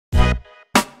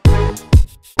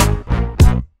Hey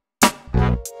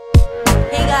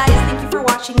guys, thank you for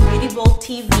watching Beauty Bolt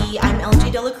TV. I'm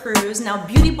LG Dela Cruz. Now,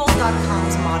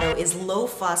 BeautyBolt.com's motto is low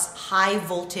fuss, high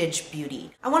voltage beauty.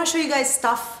 I want to show you guys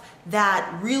stuff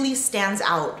that really stands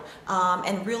out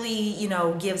and really,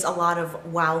 gives a lot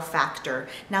of wow factor.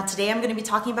 Now, today I'm going to be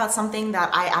talking about something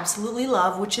that I absolutely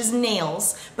love, which is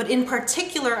nails. But in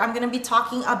particular, I'm going to be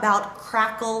talking about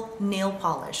Crackle nail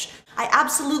polish. I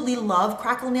absolutely love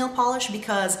Crackle nail polish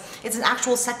because it's an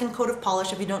actual second coat of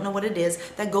polish, if you don't know what it is,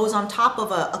 that goes on top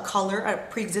of a color, a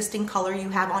pre-existing color you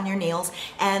have on your nails,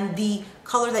 and the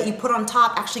color that you put on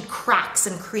top actually cracks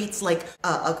and creates like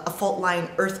a fault line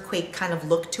earthquake kind of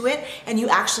look to it, and you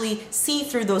actually see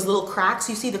through those little cracks,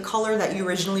 you see the color that you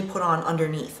originally put on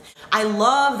underneath. I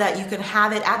love that you can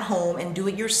have it at home and do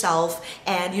it yourself,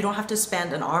 and you don't have to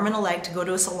spend an arm and a leg to go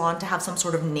to a salon to have some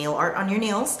sort of nail art on your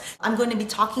nails. I'm going to be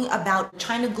talking about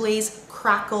China Glaze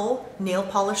Crackle nail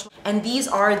polish, and these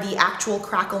are the actual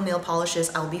Crackle nail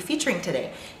polishes I'll be featuring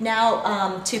today.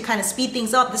 Now, to kind of speed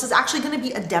things up, this is actually going to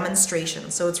be a demonstration,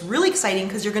 so it's really exciting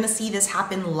because you're going to see this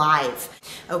happen live.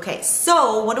 Okay,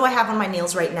 so what do I have on my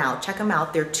nails right now? Check them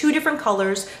out. They're two different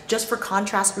colors, just for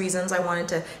contrast reasons. I wanted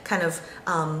to kind of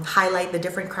highlight the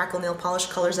different Crackle nail polish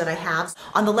colors that I have.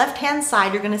 On the left-hand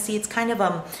side, you're going to see it's kind of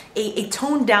a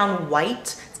toned down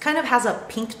white. Kind of has a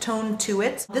pink tone to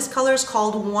it. This color is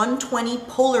called 120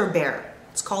 Polar Bear.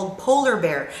 It's called Polar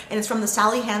Bear, and it's from the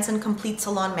Sally Hansen Complete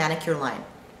Salon Manicure line.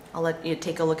 I'll let you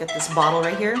take a look at this bottle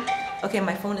right here. Okay,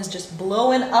 my phone is just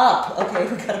blowing up. Okay,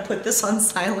 we gotta put this on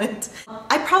silent.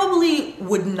 I probably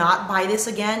would not buy this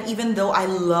again, even though I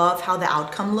love how the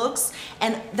outcome looks.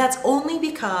 And that's only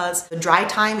because the dry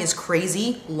time is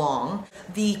crazy long.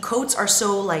 The coats are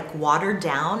so like watered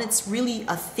down. It's really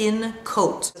a thin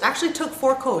coat. It actually took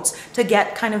 4 coats to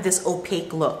get kind of this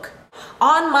opaque look.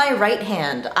 On my right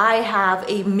hand, I have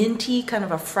a minty, kind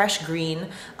of a fresh green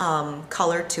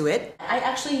color to it. I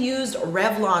actually used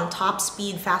Revlon Top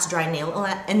Speed Fast Dry Nail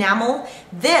Enamel.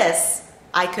 This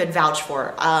I could vouch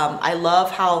for. I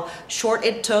love how short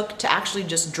it took to actually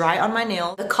just dry on my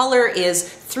nail. The color is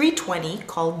 320,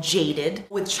 called Jaded.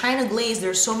 With China Glaze,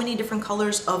 there's so many different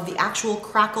colors of the actual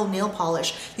Crackle nail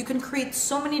polish. You can create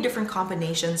so many different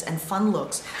combinations and fun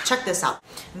looks. Check this out.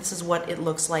 This is what it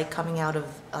looks like coming out of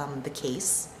the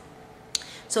case.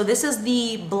 So this is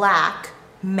the black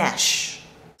mesh.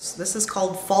 So this is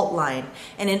called Fault Line,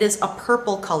 and it is a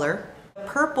purple color.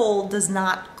 Purple does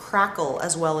not crackle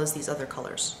as well as these other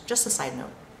colors. Just a side note.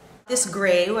 This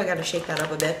gray, I gotta shake that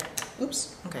up a bit.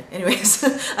 Oops, okay, anyways.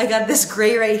 I got this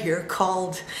gray right here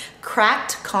called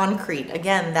Cracked Concrete.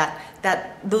 Again,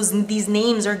 these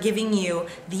names are giving you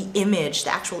the image,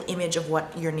 the actual image of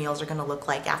what your nails are gonna look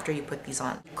like after you put these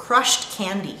on. Crushed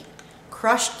Candy.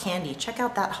 Crushed Candy, check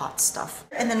out that hot stuff.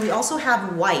 And then we also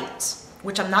have white,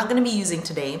 which I'm not gonna be using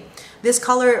today. This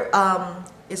color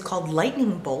is called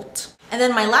Lightning Bolt. And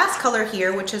then my last color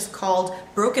here, which is called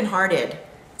Broken Hearted.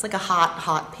 It's like a hot,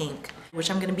 hot pink,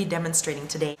 which I'm gonna be demonstrating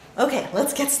today. Okay,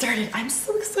 let's get started. I'm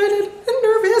so excited and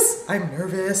nervous. I'm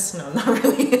nervous. No, not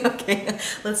really. Okay,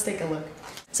 let's take a look.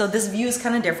 So this view is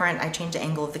kind of different. I changed the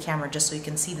angle of the camera just so you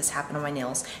can see this happen on my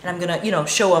nails. And I'm gonna,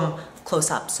 show them close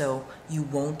up so you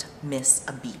won't miss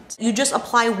a beat. You just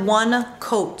apply 1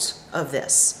 coat of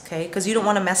this, okay? Because you don't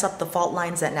want to mess up the fault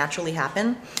lines that naturally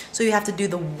happen. So you have to do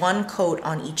the 1 coat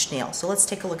on each nail. So let's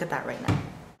take a look at that right now.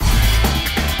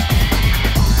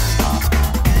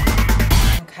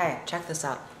 Okay, check this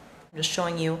out. I'm just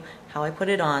showing you how I put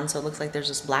it on, so it looks like there's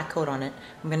this black coat on it.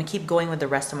 I'm gonna keep going with the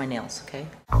rest of my nails, okay?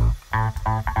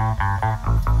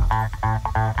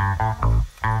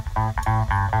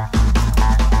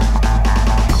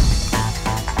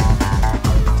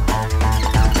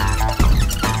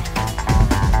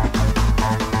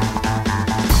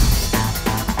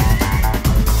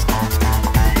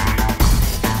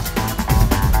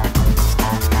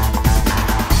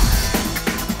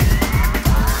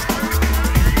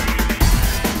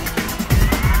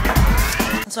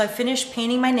 So I finished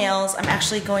painting my nails. I'm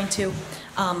actually going to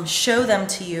show them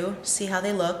to you, see how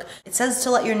they look. It says to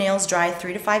let your nails dry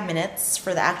 3 to 5 minutes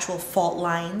for the actual fault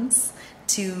lines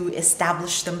to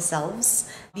establish themselves.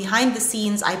 Behind the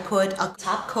scenes, I put a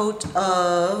top coat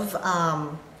of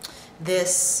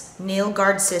this nail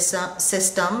guard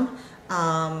system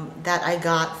that I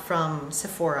got from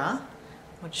Sephora,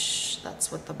 which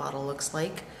that's what the bottle looks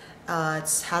like.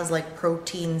 It has like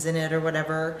proteins in it or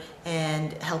whatever,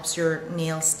 and helps your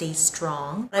nails stay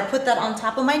strong. I put that on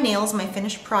top of my nails, my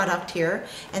finished product here,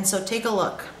 and so take a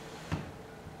look.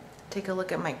 Take a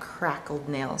look at my crackled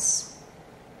nails.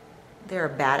 They're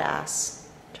badass.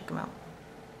 Check. Check them out.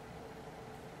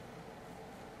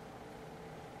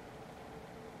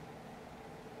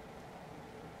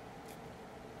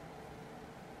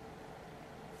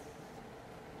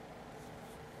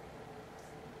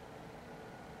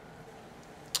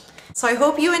 So I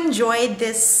hope you enjoyed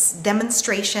this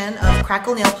demonstration of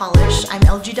Crackle nail polish. I'm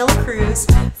LG Dela Cruz.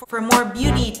 For more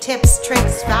beauty tips,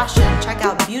 tricks, fashion, check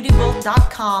out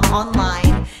beautybolt.com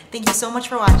online. Thank you so much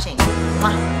for watching.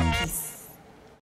 Mwah. Peace.